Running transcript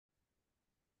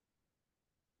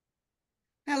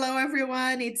Hello,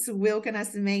 everyone. It's Wilken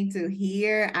Nascimento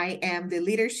here. I am the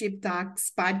Leadership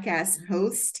Talks podcast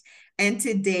host. And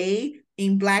today,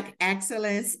 in Black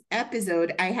Excellence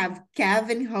episode, I have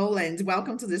Kevin Holland.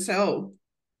 Welcome to the show.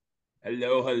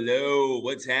 Hello, hello.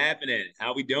 What's happening?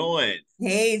 How we doing?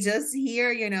 Hey, just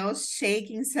here,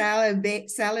 shaking,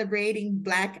 celebrating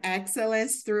Black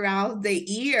excellence throughout the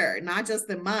year, not just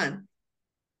the month.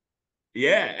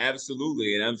 Yeah,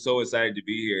 absolutely. And I'm so excited to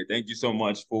be here. Thank you so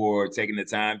much for taking the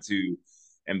time to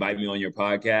invite me on your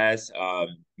podcast.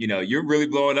 You're really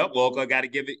blowing up, Woke. I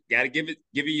give you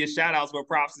your shout outs where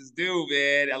props is due,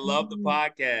 man. I love the Mhm.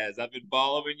 podcast. I've been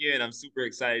following you and I'm super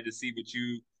excited to see what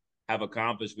you have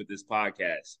accomplished with this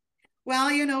podcast. Well,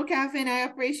 Kevin, I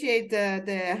appreciate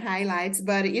the highlights,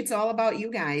 but it's all about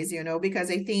you guys, because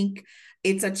I think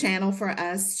it's a channel for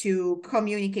us to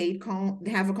communicate,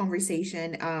 have a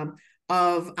conversation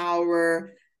of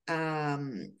our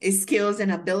skills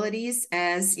and abilities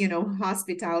as,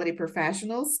 hospitality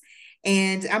professionals.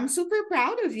 And I'm super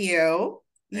proud of you.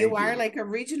 You Thank are you. like a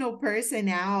regional person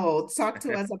now. Talk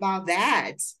to us about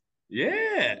that.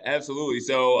 Yeah, absolutely.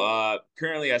 So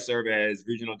currently I serve as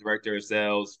regional director of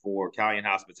sales for Callion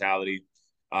Hospitality.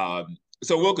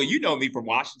 So Wilka, you know me from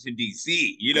Washington,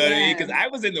 D.C. You know what I mean? Because Yes. I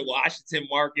was in the Washington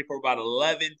market for about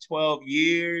 11, 12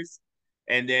 years.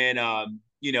 And then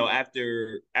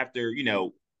after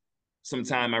some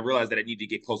time I realized that I needed to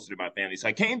get closer to my family. So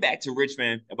I came back to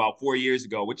Richmond about 4 years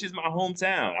ago, which is my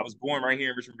hometown. I was born right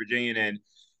here in Richmond, Virginia, and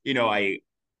I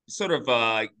sort of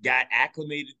got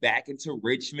acclimated back into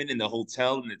Richmond in the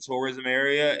hotel and the tourism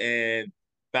area and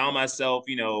found myself,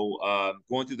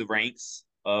 going through the ranks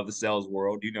of the sales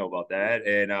world. You know about that.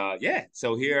 And yeah,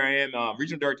 so here I am,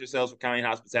 regional director of sales for County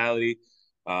Hospitality.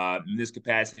 In this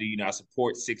capacity, I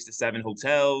support 6 to 7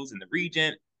 hotels in the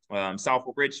region, south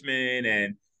of Richmond,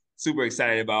 and super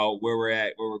excited about where we're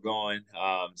at, where we're going,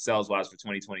 sales wise for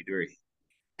 2023.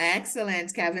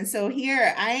 Excellent, Kevin. So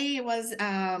here I was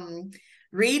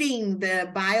reading the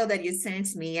bio that you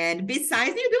sent me, and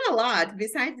besides you do a lot,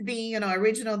 besides being,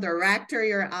 original director,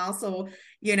 you're also,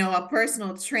 a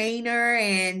personal trainer.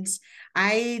 And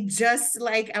I just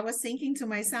like I was thinking to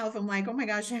myself, I'm like, oh my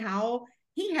gosh, how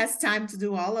he has time to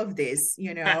do all of this.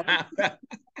 Yeah,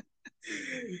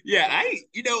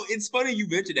 it's funny you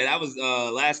mentioned that. I was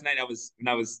last night when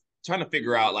I was trying to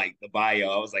figure out like the bio,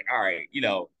 I was like, all right,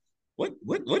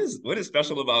 what is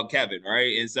special about Kevin,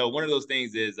 right? And so one of those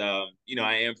things is I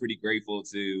am pretty grateful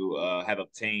to have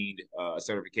obtained a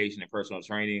certification in personal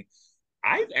training.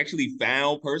 I've actually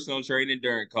found personal training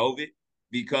during COVID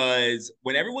because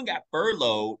when everyone got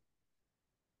furloughed,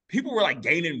 people were like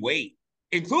gaining weight,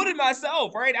 including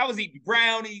myself, right? I was eating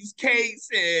brownies, cakes,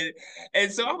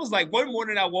 and so I was like, one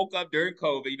morning I woke up during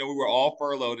COVID, we were all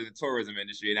furloughed in the tourism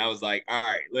industry, and I was like, all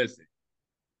right, listen,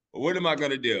 what am I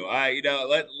gonna do?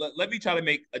 Let me try to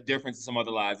make a difference in some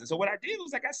other lives. And so what I did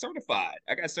was I got certified.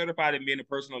 I got certified in being a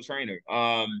personal trainer.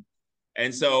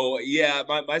 And so yeah,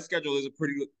 my schedule is a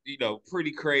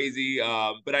pretty crazy.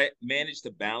 But I managed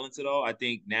to balance it all. I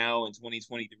think now in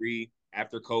 2023,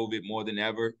 after COVID more than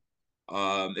ever,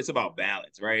 it's about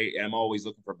balance, right? And I'm always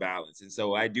looking for balance. And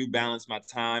so I do balance my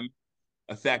time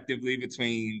effectively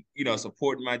between,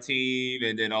 supporting my team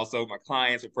and then also my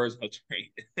clients and personal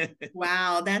training.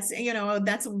 Wow, that's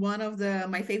one of the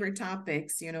my favorite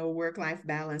topics, work-life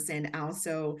balance. And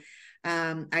also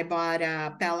I bought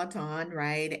a Peloton,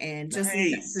 right? And just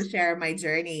to Nice. share my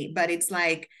journey, but it's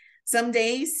like some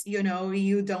days, you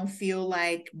don't feel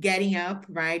like getting up,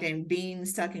 right? And being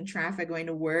stuck in traffic going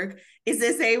to work is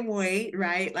the same way,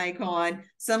 right? Like on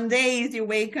some days you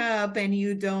wake up and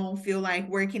you don't feel like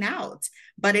working out,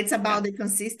 but it's Yeah. about the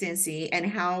consistency and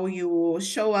how you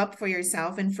show up for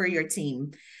yourself and for your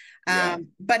team. Yeah.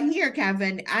 But here,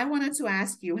 Kevin, I wanted to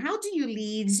ask you, how do you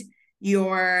lead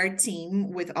your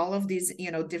team with all of these,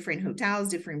 different hotels,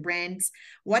 different brands?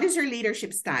 What is your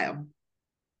leadership style?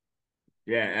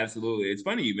 Yeah, absolutely. It's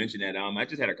funny you mentioned that. I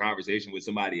just had a conversation with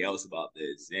somebody else about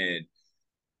this, and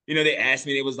they asked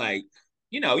me, it was like,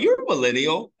 you're a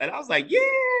millennial, and I was like, yeah,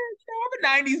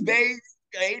 I'm a '90s baby,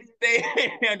 '80s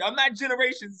baby, and I'm not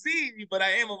Generation Z, but I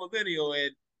am a millennial,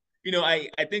 and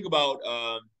I think about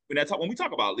when we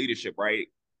talk about leadership, right?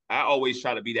 I always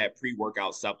try to be that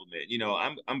pre-workout supplement.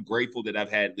 I'm grateful that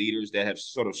I've had leaders that have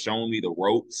sort of shown me the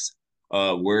ropes,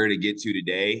 where to get to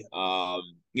today.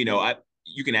 I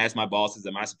you can ask my bosses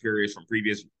and my superiors from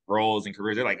previous roles and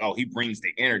careers. They're like, oh, he brings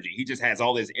the energy. He just has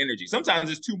all this energy. Sometimes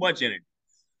it's too much energy.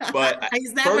 But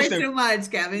It's never first and too much,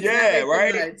 Kevin. It's never yeah, too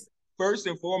right. much. First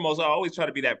and foremost, I always try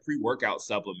to be that pre-workout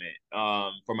supplement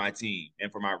for my team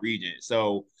and for my region.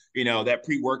 So that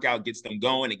pre-workout gets them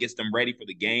going, it gets them ready for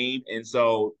the game. And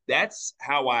so that's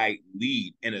how I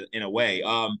lead in a way.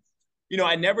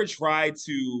 I never try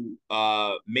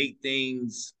to make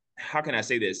things, how can I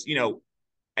say this?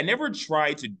 I never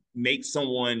try to make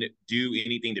someone do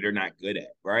anything that they're not good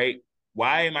at, right?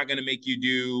 Why am I going to make you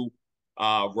do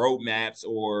roadmaps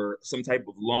or some type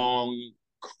of long,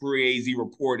 crazy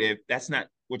report if that's not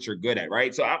what you're good at,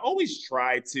 right? So I always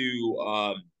try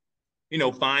to,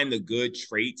 find the good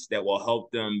traits that will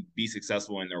help them be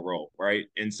successful in their role, right?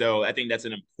 And so I think that's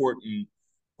an important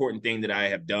thing that I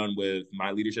have done with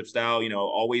my leadership style.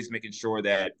 Always making sure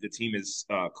that the team is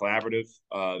collaborative.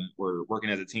 We're working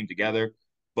as a team together,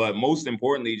 but most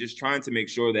importantly, just trying to make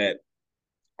sure that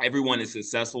everyone is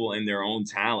successful in their own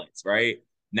talents, right?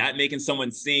 Not making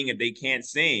someone sing if they can't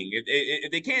sing.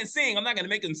 If they can't sing, I'm not going to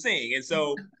make them sing. And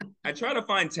so I try to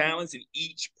find talents in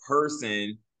each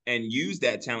person and use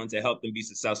that talent to help them be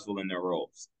successful in their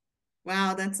roles.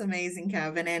 Wow, that's amazing,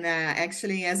 Kevin. And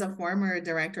actually, as a former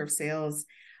director of sales,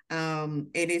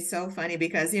 it is so funny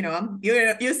because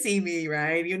you see me,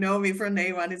 right? You know me from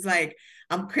day one. It's like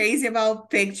I'm crazy about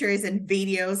pictures and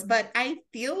videos, but I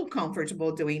feel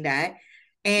comfortable doing that.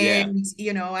 Yeah. And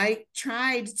I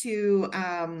tried to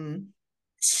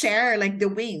share like the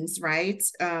wins, right?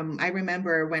 I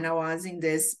remember when I was in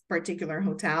this particular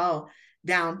hotel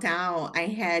downtown, I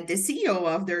had the CEO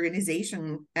of the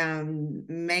organization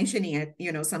mentioning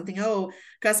it, something, oh,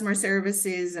 customer service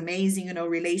is amazing,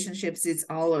 relationships is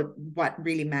all of what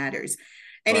really matters.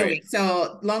 Anyway, Right.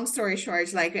 so long story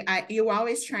short, like you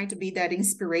always try to be that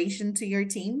inspiration to your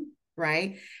team,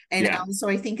 right? And Yeah. also,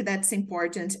 I think that's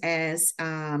important as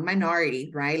a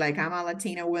minority, right? Like I'm a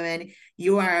Latina woman,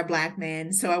 you are a Black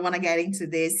man, so I want to get into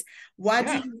this. What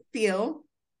do Yeah. you feel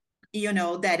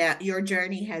that your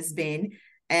journey has been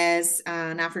as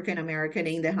an African American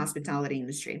in the hospitality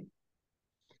industry?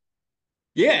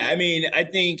 Yeah. I mean, I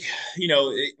think,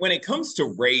 when it comes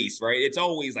to race, right, it's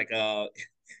always like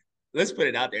let's put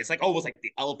it out there. It's like almost like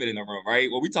the elephant in the room, right?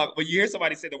 When you hear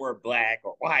somebody say the word black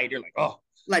or white, they're like, oh,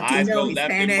 eyes Latino, go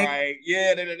left and Hispanic. right.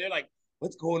 Yeah, they're like,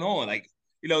 what's going on? Like,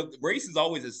 race is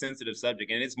always a sensitive subject,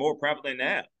 and it's more prevalent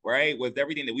now, right? With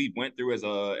everything that we went through as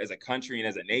a country and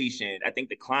as a nation, I think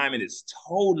the climate is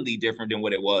totally different than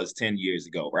what it was 10 years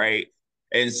ago, right?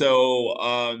 And so,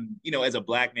 as a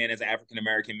Black man, as an African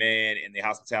American man in the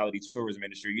hospitality tourism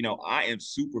industry, I am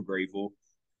super grateful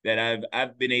that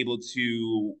I've been able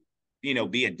to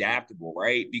be adaptable,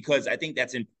 right? Because I think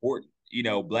that's important.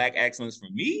 Black excellence for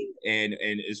me, and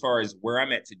as far as where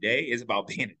I'm at today, is about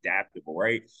being adaptable,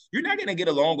 right? You're not gonna get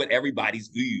along with everybody's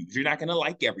views. You're not gonna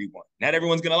like everyone. Not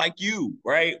everyone's gonna like you,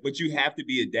 right? But you have to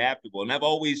be adaptable. And I've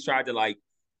always tried to like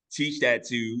teach that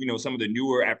to some of the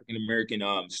newer African American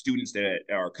students that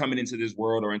are coming into this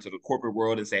world or into the corporate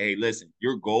world, and say, hey, listen,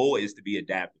 your goal is to be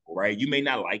adaptable, right? You may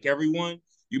not like everyone,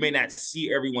 you may not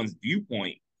see everyone's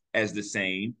viewpoint as the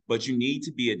same, but you need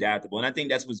to be adaptable. And I think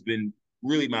that's what's been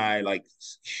really my like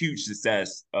huge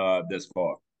success thus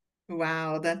far.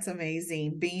 Wow, that's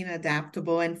amazing. Being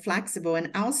adaptable and flexible.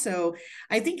 And also,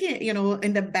 I think,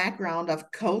 in the background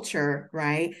of culture,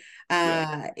 right?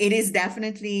 Yeah. It is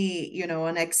definitely,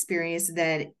 an experience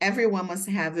that everyone must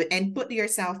have and put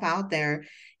yourself out there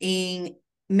in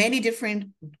many different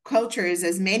cultures,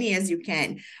 as many as you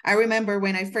can. I remember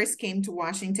when I first came to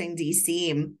Washington,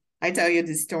 D.C., I tell you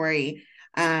this story.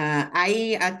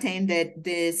 I attended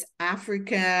this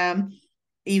Africa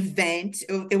event.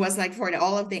 It was like for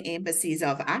all of the embassies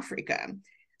of Africa.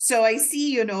 So I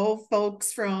see,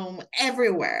 folks from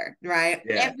everywhere, right?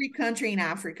 Yeah. Every country in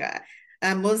Africa,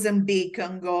 Mozambique,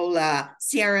 Angola,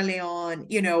 Sierra Leone,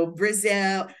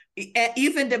 Brazil,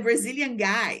 even the Brazilian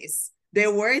guys. They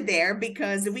were there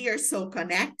because we are so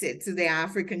connected to the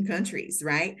African countries,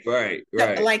 right? Right. So,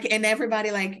 Right. like, and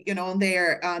everybody, like,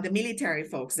 they're the military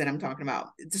folks that I'm talking about.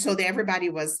 So everybody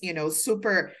was,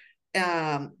 super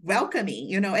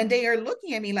welcoming, and they are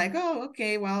looking at me like, oh,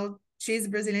 okay, well, she's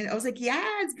Brazilian. I was like,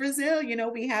 yeah, it's Brazil.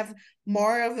 We have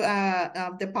more of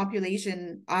the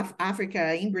population of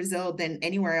Africa in Brazil than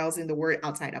anywhere else in the world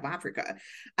outside of Africa.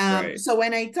 Right. So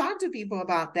when I talked to people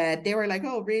about that, they were like,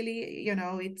 oh, really?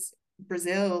 It's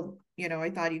Brazil. I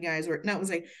thought you guys were. No, it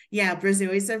was like, yeah, Brazil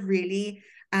is a really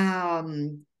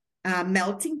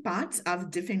melting pot of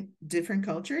different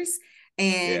cultures.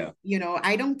 And Yeah.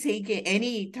 I don't take it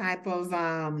any type of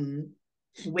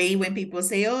way when people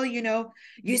say, oh,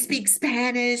 you speak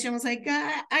Spanish. I was like,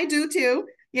 I do too.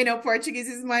 Portuguese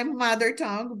is my mother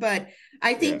tongue, but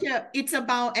I think Yeah. it's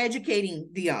about educating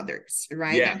the others,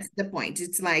 right? Yeah. That's the point.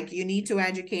 It's like you need to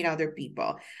educate other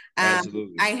people. I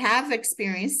Absolutely. have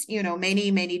experienced,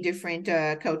 many, many different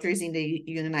cultures in the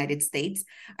United States.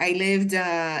 I lived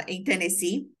in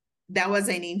Tennessee. That was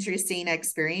an interesting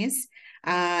experience.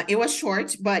 It was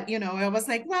short, but, I was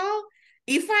like, well,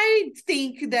 if I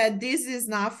think that this is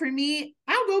not for me,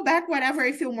 I'll go back whatever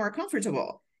I feel more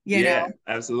comfortable, Yeah.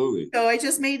 Absolutely. so I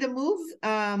just made the move,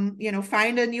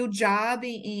 find a new job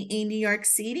in New York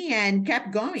City and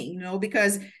kept going,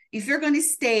 because if you're going to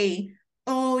stay,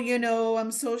 oh,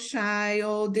 I'm so shy,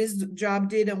 oh, this job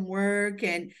didn't work.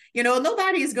 And,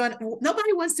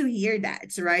 nobody wants to hear that,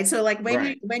 right? So like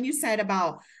Right. when you said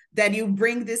about that you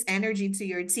bring this energy to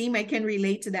your team, I can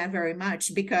relate to that very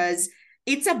much because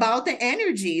it's about the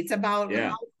energy. It's about how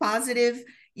Yeah. positive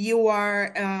you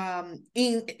are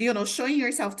in showing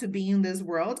yourself to be in this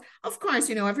world. Of course,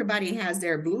 everybody has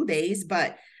their blue days,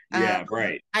 but um Yeah.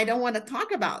 Right. I don't want to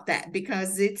talk about that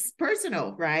because it's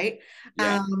personal, right?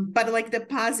 Yeah. But like the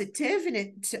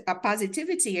positivity,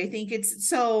 I think it's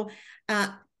so uh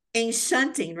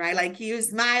enchanting, right? Like you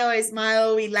smile, I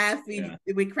smile, we laugh, we Yeah.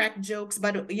 we crack jokes,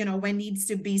 but when needs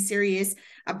to be serious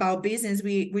about business,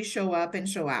 we show up and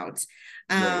show out.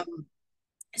 um Right.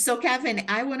 so, Kevin,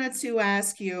 I wanted to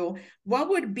ask you, what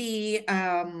would be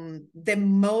the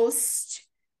most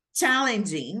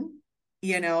challenging,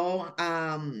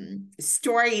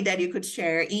 story that you could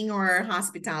share in your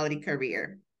hospitality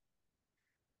career?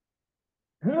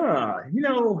 Huh.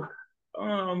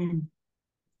 Um,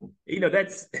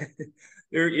 that's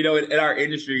there, in our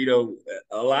industry,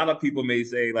 a lot of people may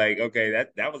say like, okay,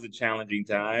 that was a challenging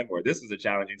time, or this was a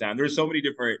challenging time. There's so many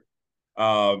different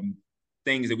um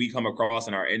things that we come across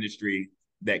in our industry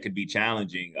that could be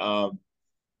challenging. I'm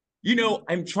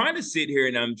trying to sit here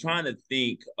and I'm trying to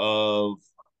think of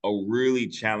a really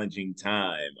challenging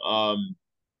time. I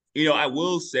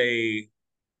will say,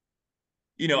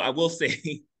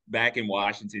 back in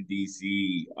Washington,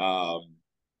 D.C.,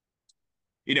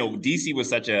 DC was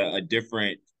such a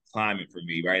different climate for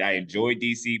me, right? I enjoyed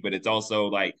DC, but it's also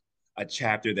like a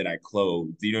chapter that I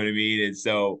closed. You know what I mean? And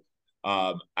so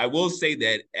I will say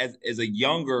that as a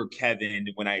younger Kevin,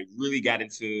 when I really got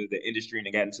into the industry and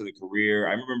I got into the career,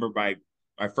 I remember my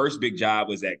first big job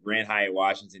was at Grand Hyatt,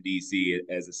 Washington, D.C.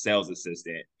 as a sales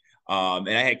assistant. And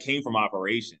I had came from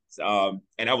operations.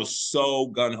 And I was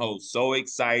so gung-ho, so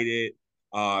excited.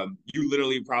 You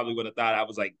literally probably would have thought I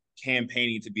was like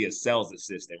campaigning to be a sales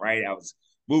assistant, right? I was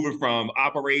moving from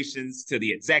operations to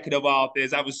the executive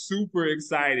office. I was super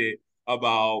excited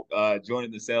about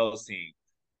joining the sales team.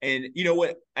 And you know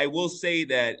what? I will say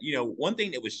that, one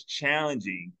thing that was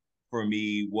challenging for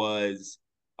me was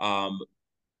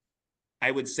I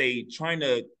would say trying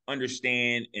to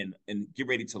understand and get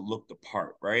ready to look the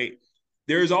part, right?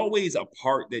 There's always a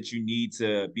part that you need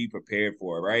to be prepared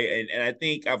for, right? And I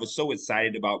think I was so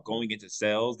excited about going into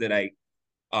sales that I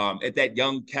at that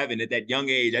young Kevin, at that young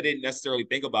age, I didn't necessarily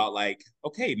think about like,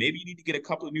 okay, maybe you need to get a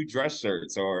couple of new dress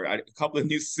shirts or a couple of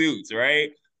new suits, right?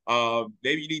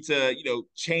 Maybe you need to,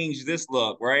 change this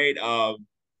look, right?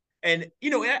 And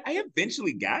I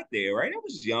eventually got there, right? I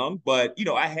was young, but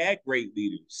I had great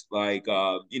leaders, like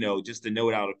just to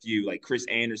note out a few, like Chris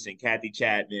Anderson, Kathy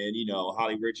Chapman,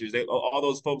 Holly Richards, all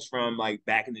those folks from like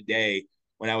back in the day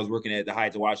when I was working at the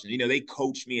Heights of Washington. They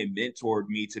coached me and mentored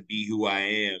me to be who I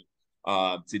am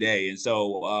today. And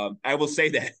so I will say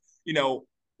that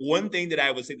one thing that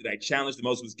I would say that I challenged the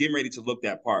most was getting ready to look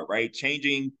that part, right?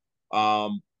 Changing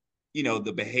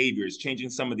the behaviors,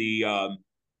 changing some of the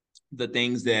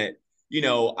things that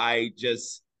I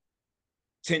just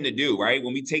tend to do, right?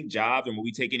 When we take jobs and when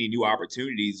we take any new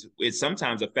opportunities, it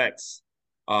sometimes affects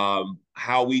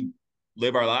how we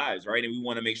live our lives, right? And we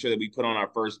want to make sure that we put on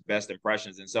our first best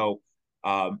impressions. And so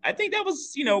I think that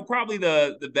was, probably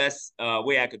the best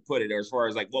way I could put it, or as far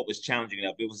as like what was challenging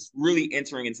enough. It was really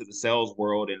entering into the sales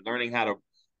world and learning how to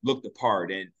look the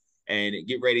part and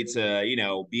get ready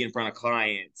to, be in front of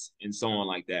clients and so on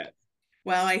like that.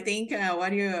 Well, I think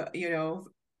what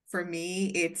for me,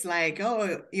 it's like,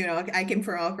 oh, I came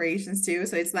from operations too.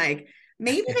 So it's like,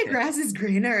 maybe the grass is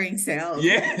greener in sales.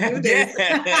 Let's Yeah, do this.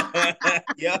 yeah,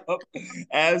 yep,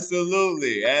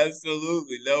 absolutely,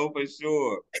 absolutely, no, for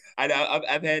sure.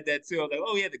 I've had that too. I was like,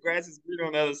 oh yeah, the grass is greener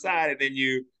on the other side, and then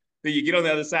you get on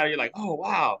the other side, and you're like, oh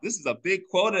wow, this is a big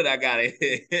quota that I got to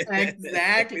hit.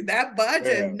 Exactly. That budget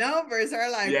Yeah, numbers are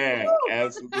like, yeah, woo.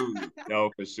 absolutely, no,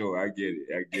 for sure. I get it.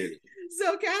 I get it.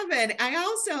 So, Kevin, I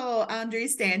also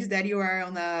understand that you are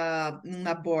on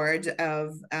the board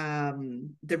of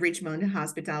the Richmond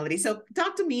Hospitality. So,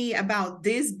 talk to me about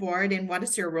this board and what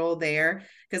is your role there?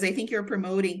 Because I think you're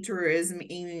promoting tourism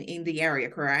in the area,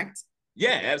 correct?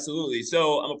 Yeah, absolutely.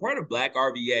 So I'm a part of Black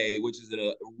RVA, which is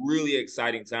a really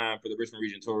exciting time for the Richmond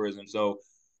Region Tourism. So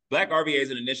Black RVA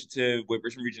is an initiative with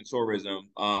Richmond Region Tourism.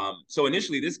 So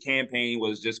initially, this campaign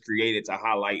was just created to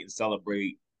highlight and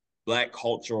celebrate Black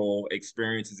cultural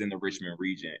experiences in the Richmond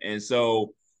region. And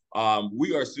so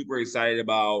we are super excited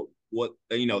about what,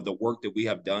 the work that we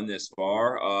have done this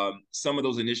far. Some of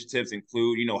those initiatives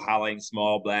include, highlighting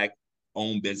small Black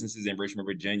owned businesses in Richmond,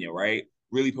 Virginia, right?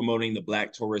 Really promoting the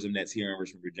Black tourism that's here in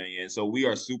Richmond, Virginia. And so we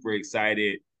are super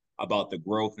excited about the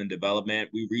growth and development.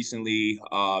 We recently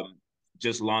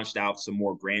just launched out some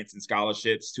more grants and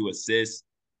scholarships to assist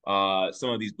some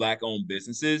of these Black owned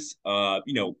businesses,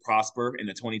 prosper in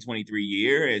the 2023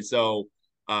 year. And so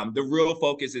the real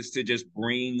focus is to just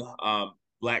bring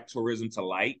Black tourism to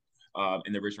light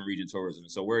in the Richmond Region Tourism.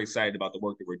 So we're excited about the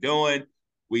work that we're doing.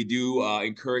 We do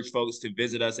encourage folks to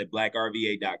visit us at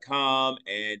blackrva.com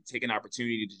and take an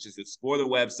opportunity to just explore the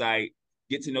website,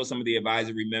 get to know some of the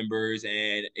advisory members.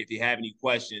 And if you have any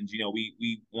questions,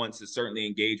 we want to certainly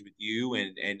engage with you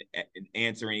and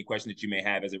answer any questions that you may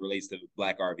have as it relates to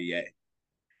Black RVA.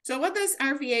 So, what does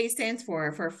RVA stands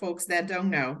for folks that don't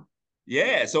know?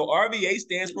 Yeah, so RVA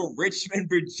stands for Richmond,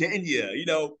 Virginia.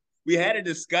 We had a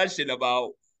discussion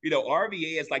about,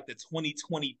 RVA is like the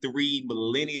 2023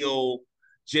 millennial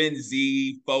Gen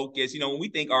Z focus. When we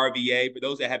think RVA, for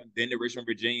those that haven't been to Richmond,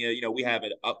 Virginia, we have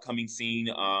an upcoming scene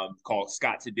called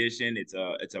Scott's Edition. It's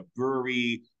a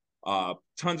brewery,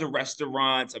 tons of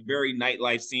restaurants, a very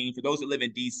nightlife scene. For those that live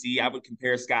in DC, I would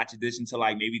compare Scott's Edition to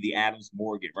like maybe the Adams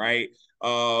Morgan, right?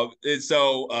 And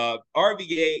so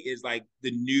RVA is like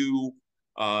the new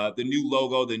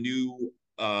logo, the new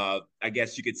I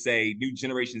guess you could say new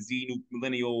Generation Z, new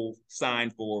millennial sign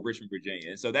for Richmond,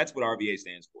 Virginia. And so that's what RVA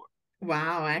stands for.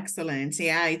 Wow, excellent.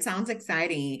 Yeah, it sounds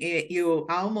exciting. You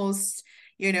almost,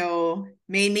 made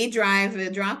me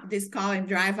drop this call and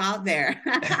drive out there.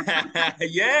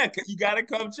 Yeah, you got to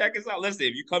come check us out. Listen,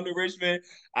 if you come to Richmond,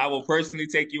 I will personally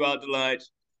take you out to lunch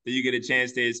so you get a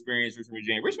chance to experience Richmond,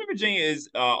 Virginia. Richmond, Virginia is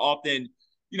often,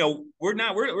 we're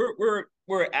not,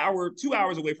 we're an hour, 2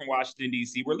 hours away from Washington,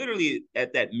 D.C. We're literally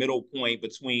at that middle point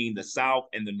between the South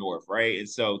and the North, right? And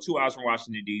so 2 hours from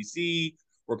Washington, D.C.,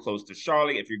 we're close to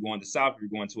Charlotte. If you're going to South, if you're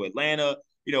going to Atlanta,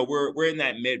 we're in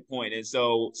that midpoint. And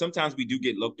so sometimes we do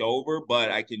get looked over,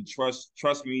 but I can trust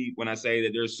me when I say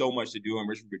that there's so much to do in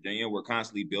Richmond, Virginia. We're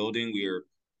constantly building.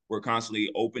 We're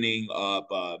constantly opening up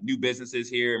new businesses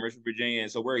here in Richmond, Virginia.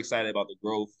 And so we're excited about the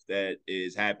growth that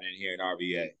is happening here in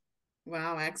RVA.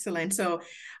 Wow, excellent. So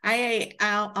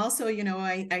I'll also,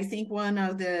 I think one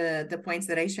of the points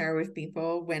that I share with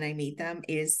people when I meet them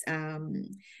is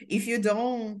if you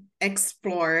don't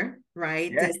explore,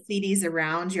 right, Yeah. the cities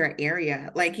around your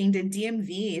area, like in the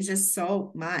DMV, it's just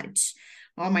so much.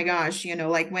 Oh my gosh,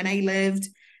 like when I lived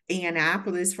in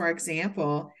Annapolis, for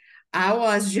example, I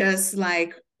was just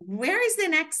like, where is the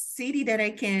next city that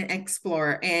I can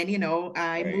explore? And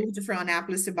I Right. moved from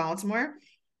Annapolis to Baltimore,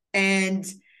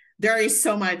 and there is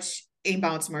so much in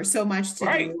Baltimore, so much to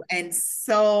Right. do, and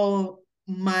so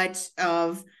much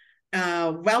of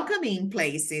welcoming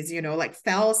places, like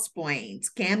Fells Point,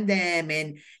 Camden,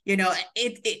 and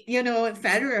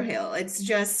Federal Hill. It's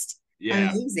just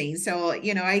Yeah. amazing. So,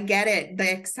 I get it,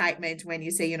 the excitement when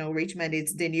you say, Richmond,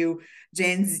 it's the new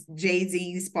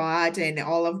Jay-Z spot and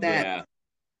all of that,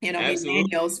 Yeah. Absolutely.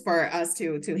 millennials for us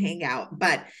to hang out.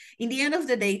 But in the end of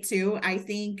the day, too, I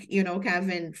think,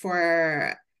 Kevin,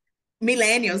 for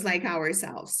millennials like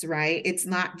ourselves, right? It's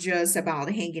not just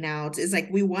about hanging out. It's like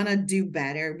we want to do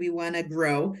better. We want to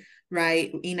grow,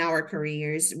 right, in our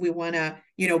careers. We want to,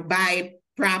 buy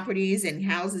properties and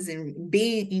houses and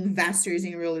be investors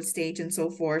in real estate and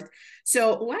so forth.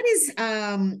 So what is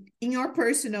in your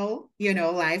personal,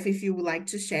 life, if you would like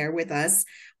to share with us,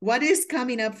 what is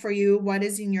coming up for you? What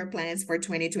is in your plans for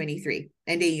 2023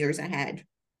 and the years ahead?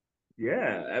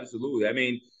 Yeah, absolutely. I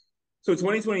mean, so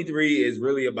 2023 is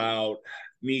really about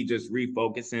me just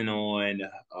refocusing on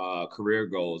career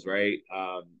goals, right?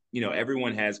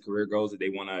 Everyone has career goals that they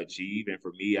want to achieve. And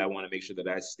for me, I want to make sure that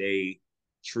I stay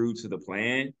true to the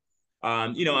plan.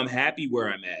 I'm happy where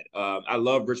I'm at. I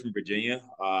love Richmond, Virginia.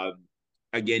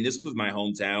 Again, this was my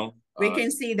hometown. We can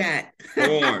see that.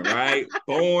 Born, right?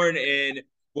 Born and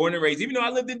raised. Even though I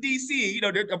lived in DC,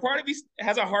 a part of me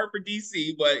has a heart for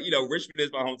DC, but Richmond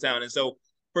is my hometown. And so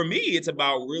for me, it's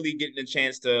about really getting a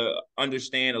chance to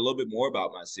understand a little bit more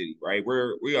about my city, right?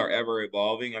 We are ever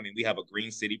evolving. I mean, we have a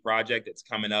green city project that's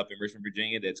coming up in Richmond,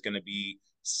 Virginia, that's going to be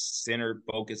centered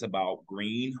focus about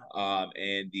green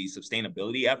and the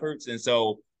sustainability efforts. And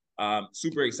so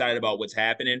super excited about what's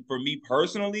happening. For me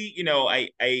personally,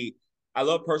 I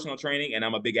love personal training and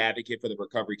I'm a big advocate for the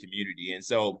recovery community. And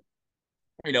so,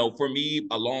 for me,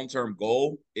 a long-term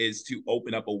goal is to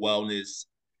open up a wellness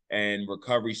and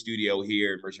recovery studio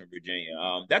here in Richmond, Virginia.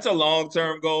 That's a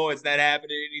long-term goal. It's not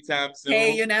happening anytime Hey,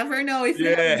 soon. you never know if we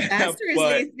have Yeah, investors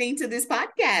but listening to this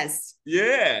podcast.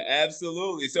 yeah,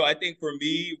 absolutely. So I think for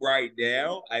me right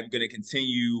now, I'm going to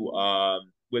continue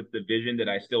with the vision that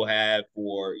I still have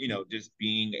for, just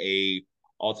being a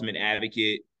ultimate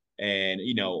advocate and,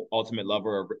 ultimate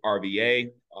lover of RVA.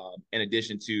 In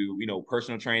addition to,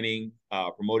 personal training,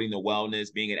 promoting the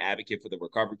wellness, being an advocate for the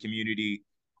recovery community,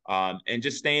 and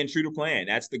just staying true to plan.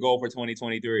 That's the goal for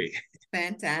 2023.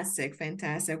 Fantastic,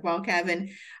 fantastic. Well, Kevin,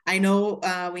 I know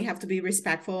we have to be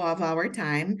respectful of our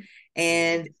time, Yeah.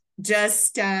 and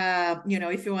just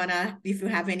if you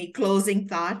have any closing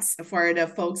thoughts for the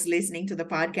folks listening to the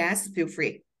podcast, feel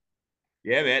free.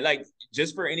 Yeah, man. Like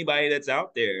just for anybody that's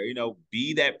out there,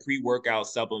 be that pre-workout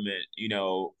supplement,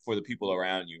 for the people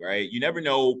around you, right? You never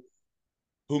know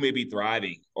who may be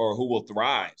thriving or who will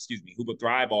thrive, who will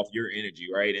thrive off your energy,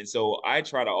 right? And so I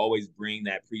try to always bring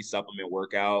that pre-supplement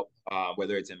workout,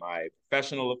 whether it's in my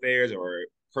professional affairs or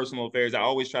personal affairs. I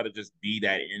always try to just be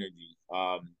that energy.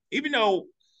 Even though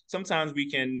sometimes we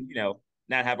can,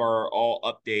 not have our all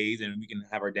up days and we can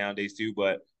have our down days too,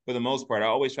 but for the most part, I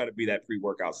always try to be that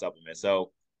pre-workout supplement.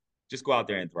 So just go out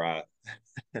there and thrive.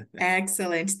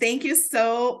 Excellent. Thank you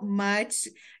so much,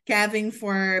 Kevin,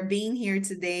 for being here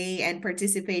today and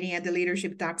participating at the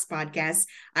Leadership Talks podcast.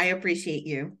 I appreciate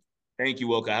you. Thank you,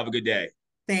 Wilka. Have a good day.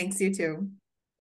 Thanks, you too.